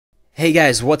Hey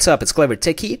guys, what's up? It's Clever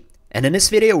Techie, and in this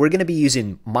video we're going to be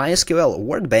using MySQL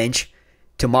Workbench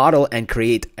to model and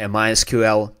create a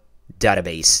MySQL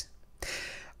database.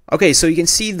 Okay, so you can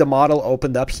see the model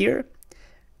opened up here.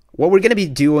 What we're going to be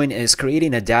doing is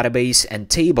creating a database and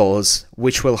tables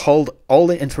which will hold all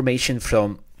the information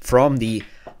from the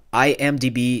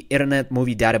IMDb Internet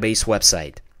Movie Database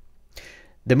website.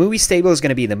 The movies table is going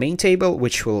to be the main table,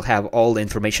 which will have all the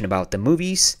information about the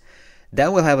movies.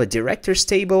 Then we'll have a directors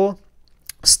table,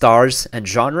 stars and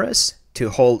genres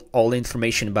to hold all the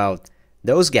information about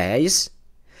those guys.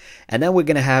 And then we're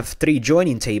going to have three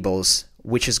joining tables,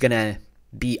 which is going to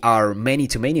be our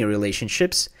many-to-many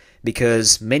relationships,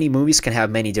 because many movies can have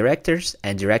many directors,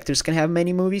 and directors can have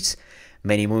many movies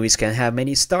can have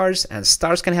many stars, and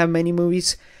stars can have many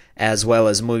movies, as well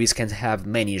as movies can have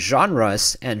many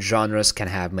genres, and genres can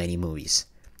have many movies.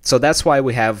 So that's why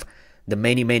we have the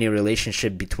many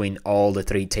relationship between all the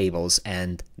three tables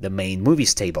and the main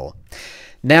movies table.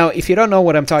 Now, if you don't know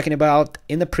what I'm talking about,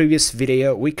 in the previous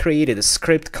video we created a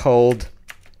script called,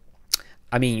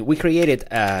 we created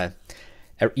a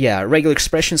regular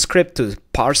expression script to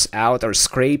parse out or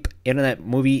scrape Internet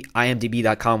Movie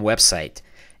IMDb.com website.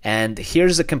 And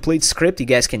here's a complete script. You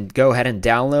guys can go ahead and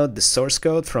download the source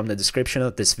code from the description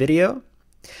of this video.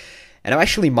 And I've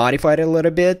actually modified it a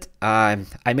little bit. I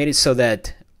made it so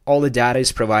that all the data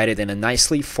is provided in a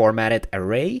nicely formatted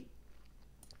array,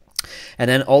 and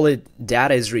then all the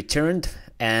data is returned,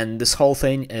 and this whole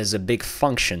thing is a big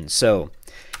function. So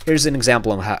here's an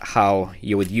example of how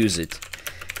you would use it.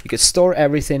 You could store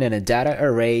everything in a data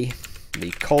array.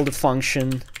 You call the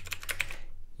function,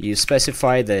 you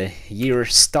specify the year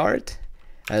start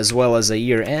as well as the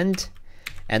year end,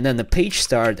 and then the page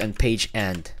start and page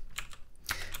end.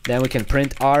 Then we can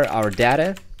print our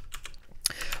data.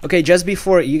 Okay, just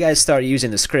before you guys start using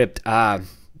the script,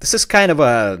 this is kind of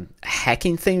a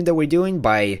hacking thing that we're doing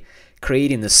by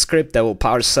creating the script that will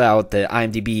parse out the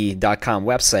IMDb.com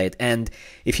website. And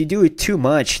if you do it too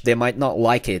much, they might not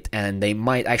like it, and they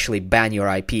might actually ban your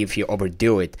IP if you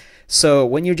overdo it. So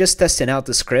when you're just testing out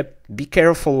the script, be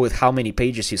careful with how many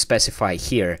pages you specify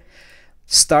here.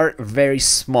 Start very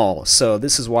small. So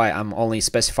this is why I'm only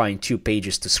specifying 2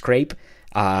 pages to scrape,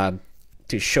 to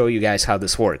show you guys how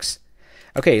this works.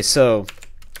 Okay, so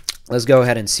let's go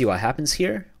ahead and see what happens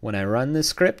here when I run this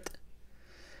script.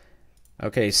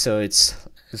 Okay, so it's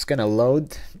gonna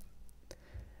load.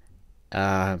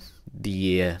 As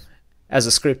the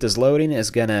script is loading, it's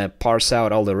gonna parse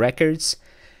out all the records,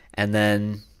 and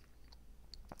then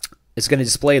it's gonna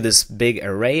display this big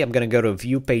array. I'm gonna go to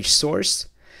View Page Source,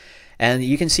 and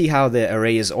you can see how the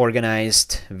array is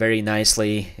organized very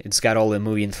nicely. It's got all the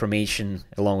movie information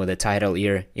along with the title,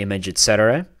 year, image,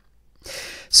 etc.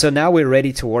 So now we're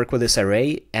ready to work with this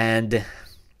array, and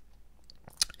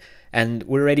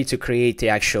we're ready to create the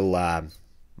actual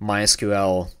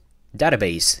MySQL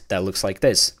database that looks like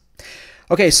this.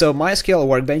 Okay, so MySQL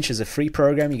Workbench is a free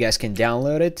program. You guys can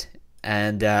download it,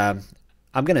 and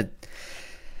I'm gonna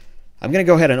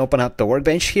go ahead and open up the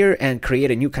Workbench here and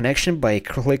create a new connection by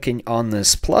clicking on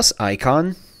this plus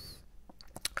icon.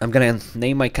 I'm gonna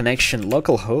name my connection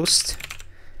localhost.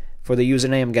 For the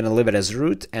username, I'm going to leave it as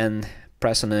root and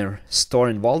press on the Store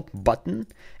in Vault button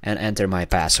and enter my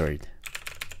password.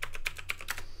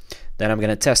 Then I'm going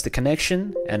to test the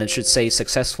connection, and it should say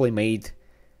successfully made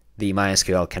the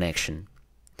MySQL connection.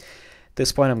 At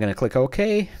this point, I'm going to click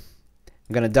OK.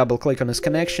 I'm going to double click on this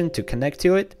connection to connect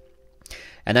to it.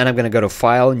 And then I'm going to go to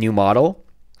File, New Model.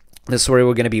 This is where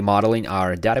we're going to be modeling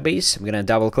our database. I'm going to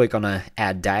double click on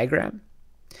Add Diagram.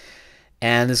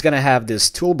 And it's going to have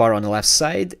this toolbar on the left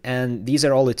side, and these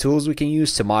are all the tools we can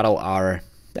use to model our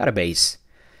database.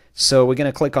 So we're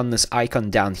going to click on this icon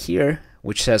down here,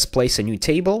 which says Place a New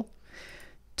Table,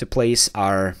 to place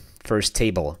our first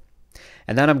table.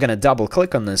 And then I'm going to double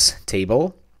click on this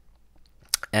table,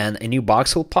 and a new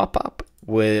box will pop up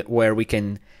where we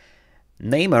can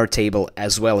name our table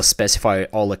as well as specify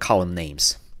all the column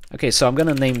names. Okay, so I'm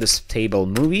going to name this table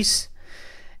Movies.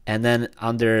 And then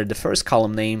under the first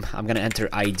column name, I'm going to enter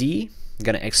ID. I'm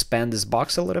going to expand this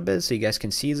box a little bit so you guys can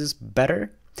see this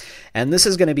better. And this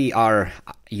is going to be our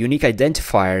unique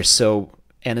identifier.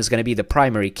 And it's going to be the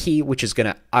primary key, which is going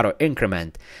to auto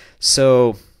increment.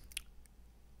 So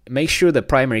make sure the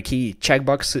primary key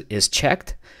checkbox is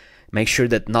checked. Make sure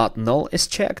that not null is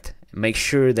checked. Make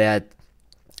sure that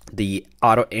the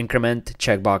auto increment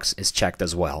checkbox is checked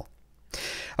as well.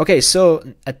 Okay,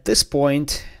 so at this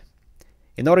point,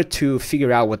 in order to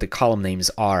figure out what the column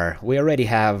names are, we already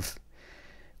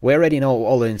know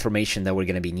all the information that we're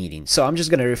going to be needing. So I'm just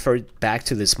going to refer back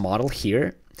to this model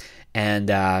here,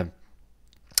 and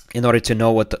in order to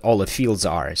know what all the fields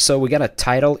are. So we got a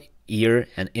title, year,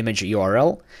 and image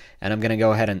URL, and I'm gonna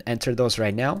go ahead and enter those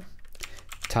right now.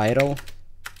 Title,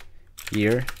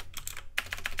 year,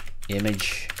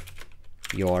 image,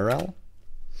 URL.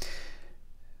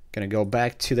 Gonna go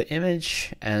back to the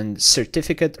image and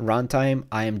certificate, runtime,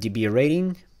 IMDb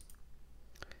rating.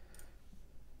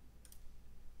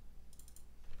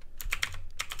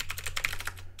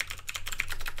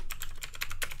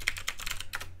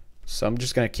 So I'm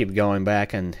just gonna keep going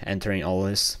back and entering all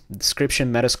this.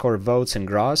 Description, Metascore, votes, and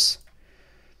gross.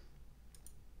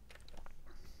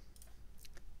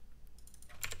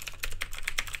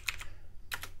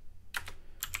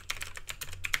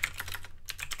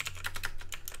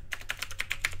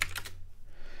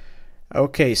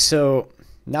 Okay, so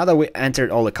now that we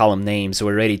entered all the column names,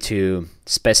 we're ready to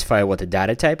specify what the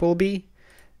data type will be.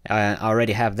 I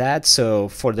already have that. So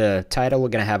for the title, we're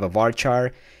gonna have a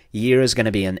varchar. Year is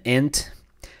gonna be an int.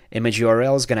 Image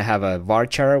URL is gonna have a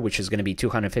varchar, which is gonna be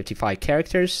 255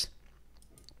 characters.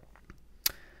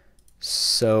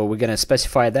 So we're gonna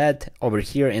specify that over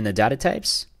here in the data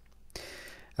types.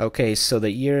 Okay, so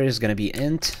the year is gonna be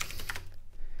int.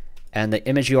 And the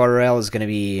image URL is going to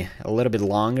be a little bit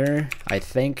longer, I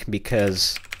think,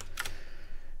 because,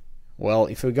 well,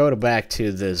 if we go back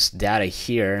to this data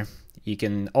here, you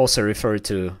can also refer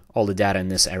to all the data in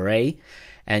this array,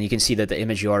 and you can see that the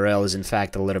image URL is in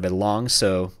fact a little bit long,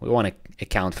 so we want to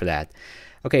account for that.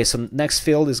 Okay, so next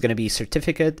field is going to be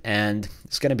certificate, and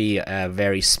it's going to be a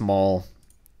very small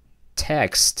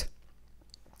text,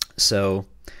 so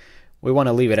we want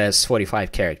to leave it as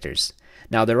 45 characters.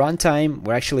 Now the runtime,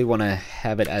 we actually want to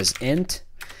have it as int,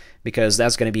 because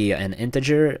that's going to be an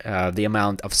integer, the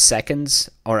amount of seconds,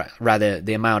 or rather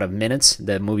the amount of minutes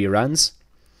the movie runs.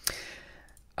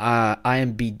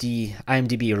 IMDb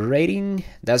rating,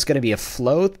 that's going to be a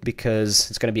float, because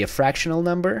it's going to be a fractional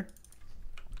number,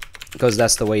 because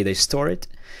that's the way they store it.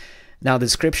 Now the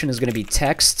description is going to be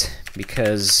text,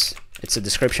 because it's a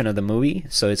description of the movie,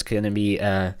 so it's going to be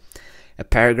a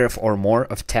paragraph or more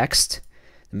of text.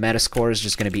 Metascore is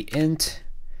just going to be int,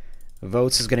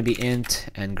 votes is going to be int,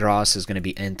 and gross is going to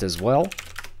be int as well.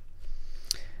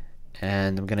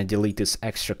 And I'm going to delete this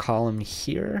extra column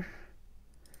here.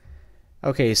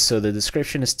 Okay, so the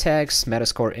description is text,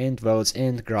 Metascore int, votes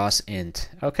int, gross int.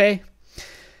 Okay,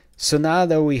 so now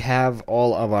that we have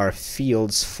all of our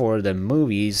fields for the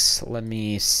movies, let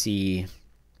me see.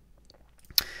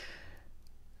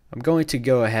 I'm going to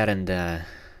go ahead and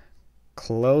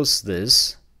close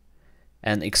this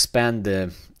and expand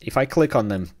the, if I click on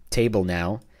the table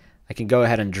now, I can go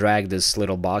ahead and drag this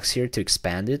little box here to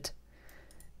expand it,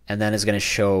 and then it's going to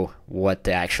show what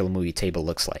the actual movie table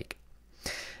looks like.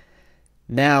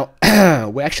 Now,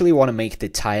 we actually want to make the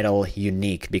title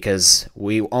unique, because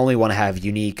we only want to have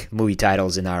unique movie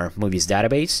titles in our movies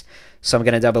database. So I'm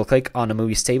going to double click on the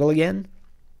movies table again.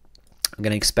 I'm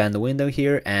going to expand the window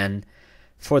here, and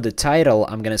for the title,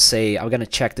 I'm going to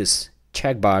check this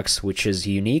checkbox, which is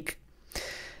unique.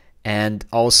 And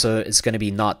also it's going to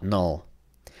be not null.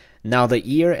 Now the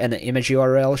year and the image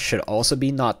URL should also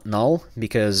be not null,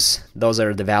 because those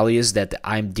are the values that the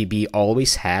IMDb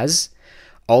always has.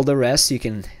 All the rest you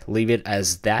can leave it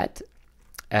as that,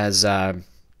 as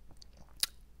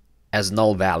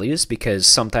null values, because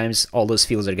sometimes all those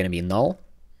fields are going to be null.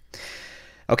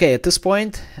 Okay, at this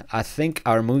point I think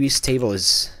our movies table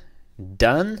is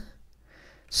done.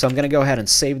 So I'm going to go ahead and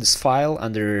save this file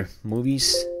under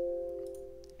movies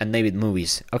and name it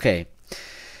movies. Okay.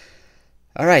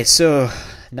 Alright, so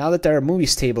now that our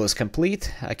movies table is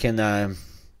complete,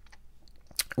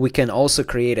 we can also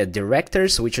create a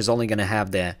directors, which is only going to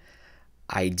have the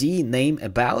ID, name,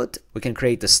 about. We can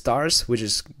create the stars, which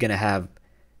is going to have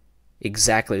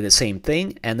exactly the same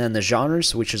thing, and then the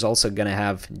genres, which is also going to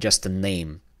have just a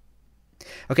name.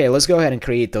 Okay, let's go ahead and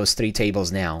create those three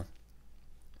tables now.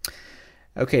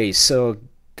 Okay, so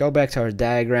go back to our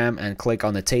diagram and click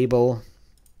on the table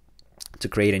to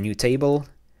create a new table.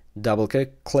 Double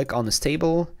click on this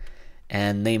table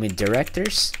and name it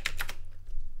directors.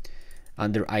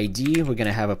 Under ID, we're going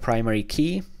to have a primary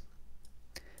key.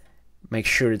 Make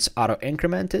sure it's auto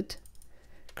incremented.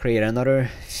 Create another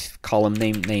column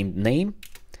name, name,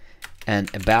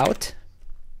 and about.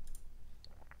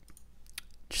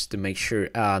 Just to make sure,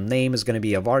 name is going to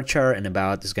be a varchar and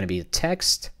about is going to be a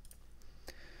text.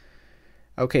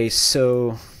 Okay,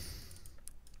 so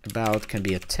about can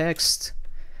be a text,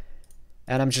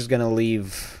 and I'm just gonna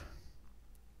leave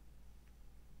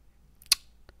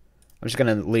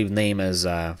name as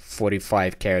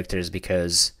 45 characters,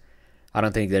 because I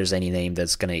don't think there's any name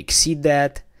that's gonna exceed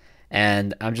that,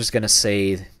 and I'm just gonna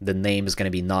say the name is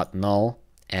gonna be not null,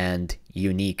 and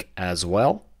unique as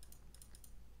well.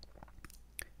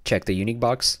 Check the unique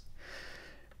box.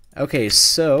 Okay,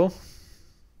 so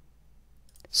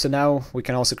now we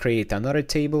can also create another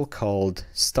table called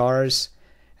stars,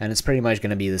 and it's pretty much going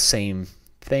to be the same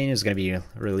thing. It's going to be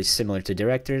really similar to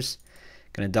directors.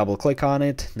 Going to double click on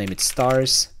it, name it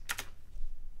stars,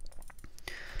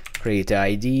 create the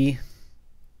ID,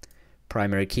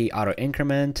 primary key auto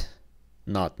increment,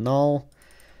 not null,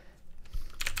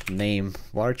 name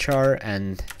varchar,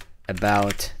 and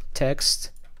about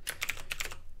text,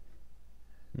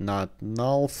 not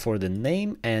null for the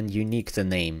name, and unique the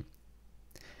name.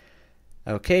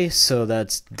 Okay, so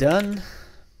that's done.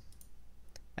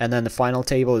 And then the final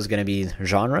table is going to be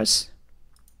genres.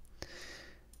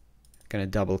 Going to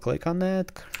double click on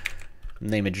that,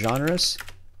 name it genres,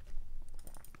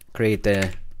 create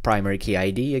the primary key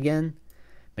ID again,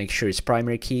 make sure it's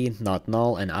primary key, not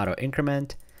null, and auto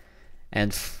increment.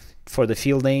 And for the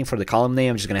field name, for the column name,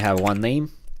 I'm just going to have one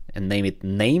name and name it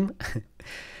name.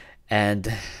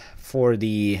 And for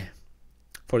the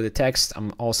text,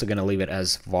 I'm also going to leave it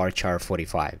as varchar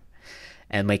 45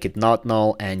 and make it not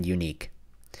null and unique.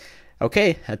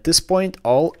 Okay, at this point,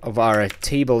 all of our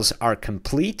tables are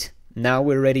complete. Now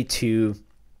we're ready to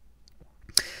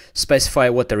specify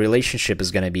what the relationship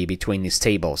is going to be between these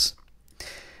tables.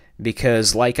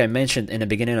 Because like I mentioned in the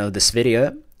beginning of this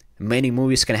video, many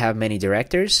movies can have many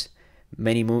directors,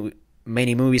 many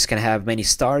movies can have many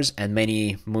stars, and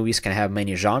many movies can have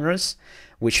many genres,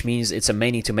 which means it's a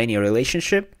many-to-many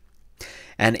relationship.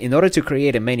 And in order to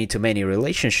create a many-to-many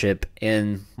relationship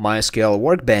in MySQL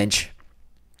Workbench,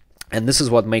 and this is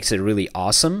what makes it really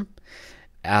awesome,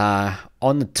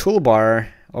 on the toolbar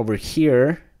over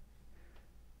here,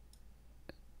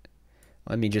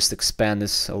 let me just expand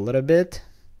this a little bit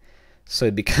so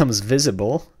it becomes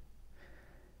visible.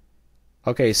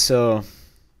 Okay, so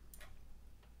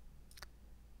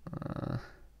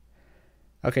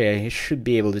okay, you should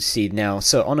be able to see it now.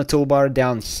 So on the toolbar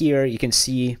down here, you can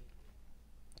see,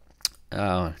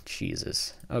 oh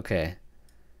Jesus, okay,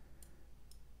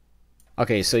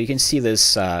 so you can see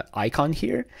this icon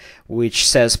here, which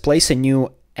says place a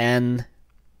new n:\m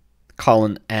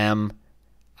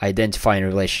identifying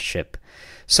relationship.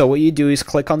 So what you do is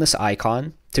click on this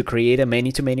icon to create a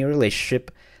many-to-many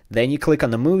relationship. Then you click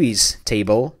on the movies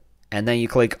table, and then you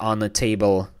click on the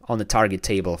table, on the target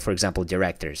table, for example,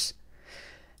 directors.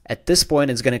 At this point,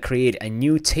 it's going to create a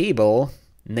new table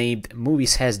named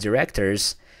movies has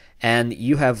directors, and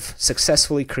you have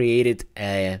successfully created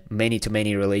a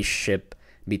many-to-many relationship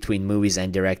between movies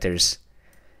and directors.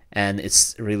 And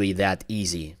it's really that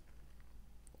easy.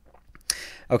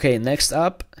 Okay, next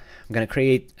up,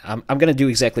 I'm gonna do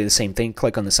exactly the same thing.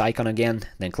 Click on this icon again,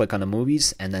 then click on the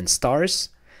movies, and then stars.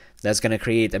 That's gonna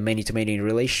create a many-to-many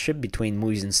relationship between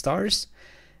movies and stars.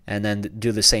 And then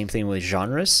do the same thing with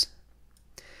genres.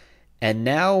 And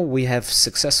now we have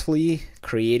successfully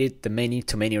created the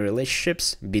many-to-many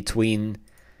relationships between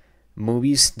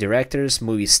movies directors,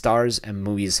 movies stars, and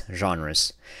movies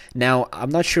genres. Now, I'm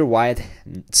not sure why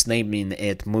it's naming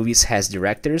it movies has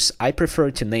directors. I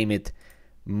prefer to name it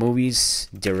movies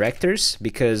directors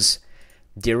because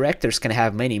directors can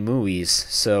have many movies,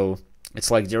 so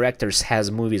it's like directors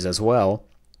has movies as well.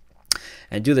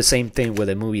 And do the same thing with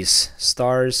the movies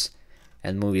stars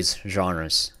and movies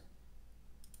genres.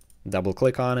 Double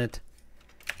click on it,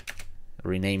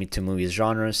 rename it to movies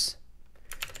genres.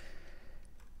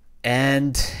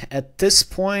 And at this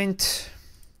point,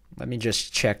 let me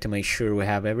just check to make sure we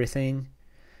have everything.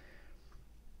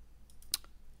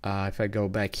 If I go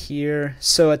back here,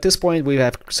 so at this point we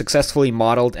have successfully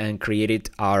modeled and created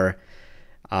our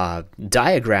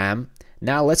diagram.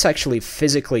 Now let's actually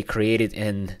physically create it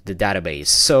in the database.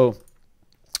 So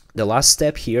the last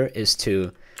step here is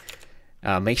to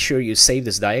make sure you save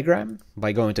this diagram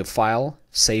by going to File,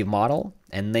 Save Model,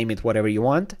 and name it whatever you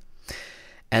want.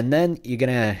 And then you're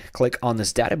gonna click on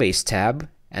this database tab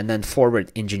and then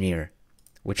forward engineer,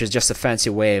 which is just a fancy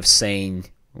way of saying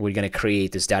we're gonna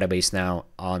create this database now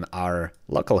on our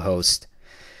local host.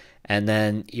 And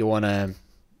then you're gonna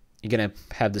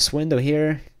have this window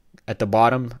here at the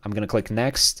bottom. I'm gonna click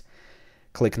next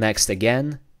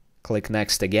again, click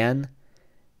next again,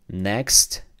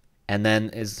 next, and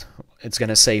then it's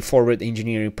gonna say forward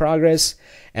engineering progress,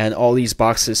 and all these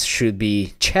boxes should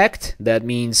be checked. That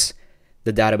means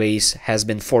the database has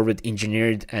been forward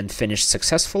engineered and finished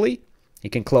successfully. You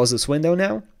can close this window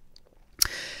now.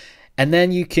 And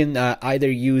then you can either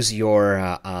use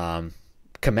your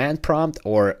command prompt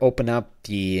or open up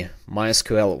the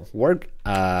MySQL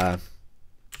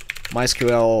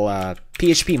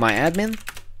PHP MyAdmin.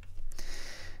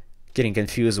 Getting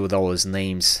confused with all those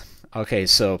names. Okay,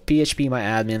 so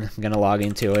phpMyAdmin, I'm gonna log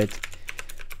into it.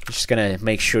 Just gonna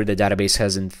make sure the database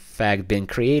has in fact been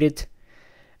created.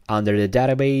 Under the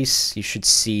database, you should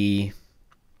see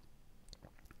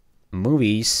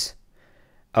movies.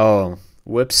 Oh,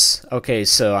 whoops. Okay,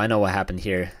 so I know what happened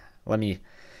here.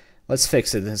 Let's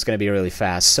fix it. It's gonna be really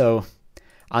fast. So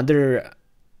under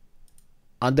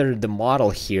the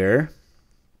model here,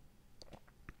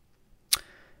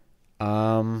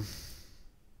 oh,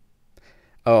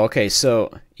 okay,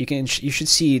 so you should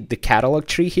see the catalog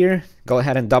tree here. Go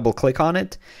ahead and double click on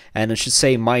it, and it should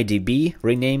say MyDB.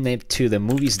 Rename it to the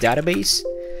movies database,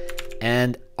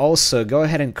 and also go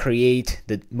ahead and create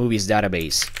the movies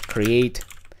database. Create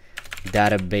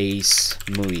database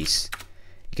movies.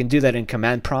 You can do that in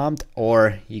command prompt,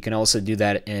 or you can also do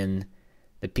that in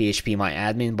the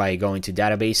phpMyAdmin by going to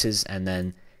databases and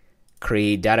then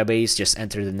create database. Just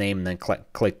enter the name and then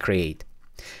click create.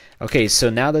 Okay, so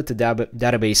now that the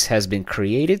database has been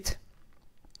created,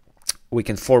 we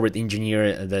can forward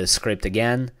engineer the script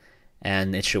again,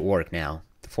 and it should work now.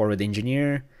 Forward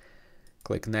engineer,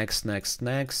 click next,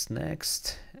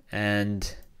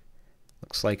 and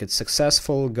looks like it's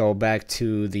successful. Go back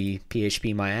to the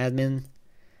phpMyAdmin,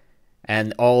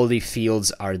 and all the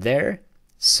fields are there.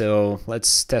 So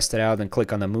let's test it out and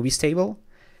click on the movies table.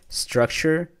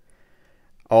 Structure,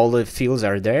 all the fields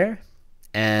are there,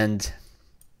 and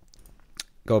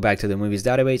go back to the movies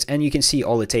database, and you can see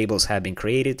all the tables have been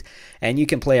created, and you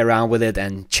can play around with it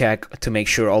and check to make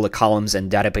sure all the columns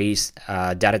and database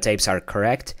data types are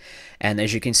correct. And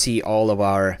as you can see, all of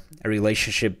our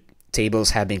relationship tables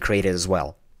have been created as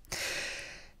well.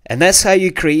 And that's how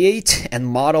you create and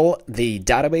model the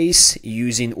database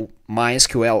using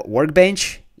MySQL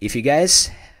Workbench. If you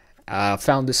guys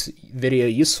found this video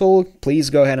useful, please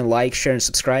go ahead and like, share, and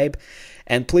subscribe.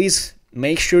 And please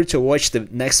make sure to watch the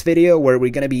next video where we're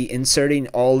going to be inserting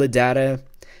all the data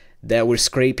that we're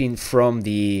scraping from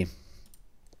the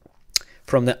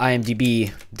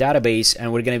IMDb database,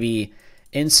 and we're going to be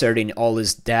inserting all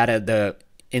this data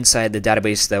inside the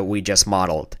database that we just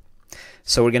modeled.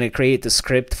 So we're going to create the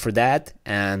script for that,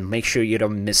 and make sure you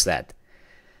don't miss that.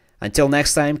 Until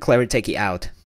next time, Clever Techie out.